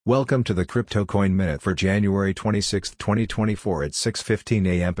Welcome to the Crypto Coin Minute for January 26, 2024 at 6:15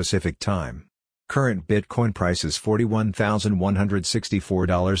 a.m. Pacific Time. Current Bitcoin price is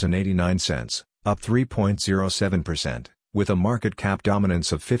 $41,164.89, up 3.07%, with a market cap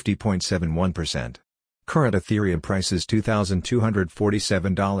dominance of 50.71%. Current Ethereum price is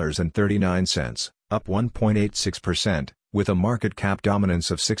 $2,247.39, up 1.86%, with a market cap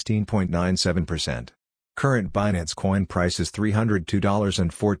dominance of 16.97%. Current Binance Coin price is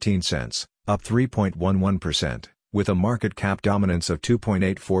 $302.14, up 3.11%, with a market cap dominance of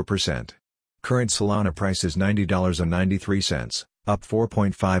 2.84%. Current Solana price is $90.93, up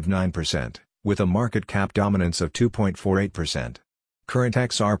 4.59%, with a market cap dominance of 2.48%. Current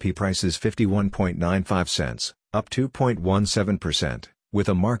XRP price is 51.95 cents, up 2.17%, with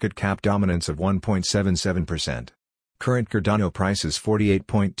a market cap dominance of 1.77%. Current Cardano price is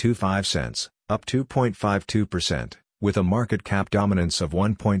 48.25 cents, up 2.52%, with a market cap dominance of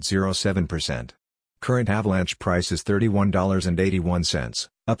 1.07%. Current Avalanche price is $31.81,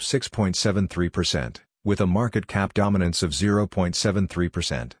 up 6.73%, with a market cap dominance of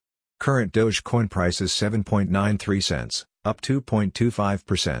 0.73%. Current Dogecoin price is 7.93 cents, up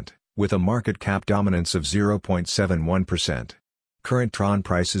 2.25%, with a market cap dominance of 0.71%. Current Tron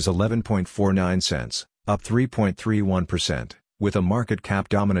price is 11.49 cents, up 3.31%. with a market cap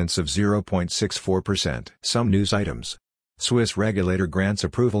dominance of 0.64%. Some news items. Swiss regulator grants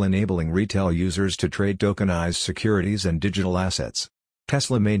approval enabling retail users to trade tokenized securities and digital assets.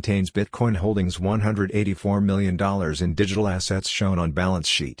 Tesla maintains Bitcoin holdings $184 million in digital assets shown on balance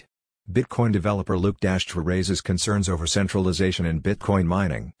sheet. Bitcoin developer Luke Dashtra raises concerns over centralization in Bitcoin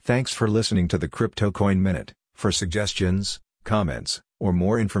mining. Thanks for listening to the Crypto Coin Minute. For suggestions, comments, or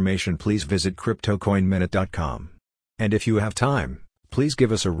more information, please visit CryptoCoinMinute.com. And if you have time, please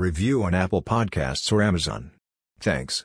give us a review on Apple Podcasts or Amazon. Thanks.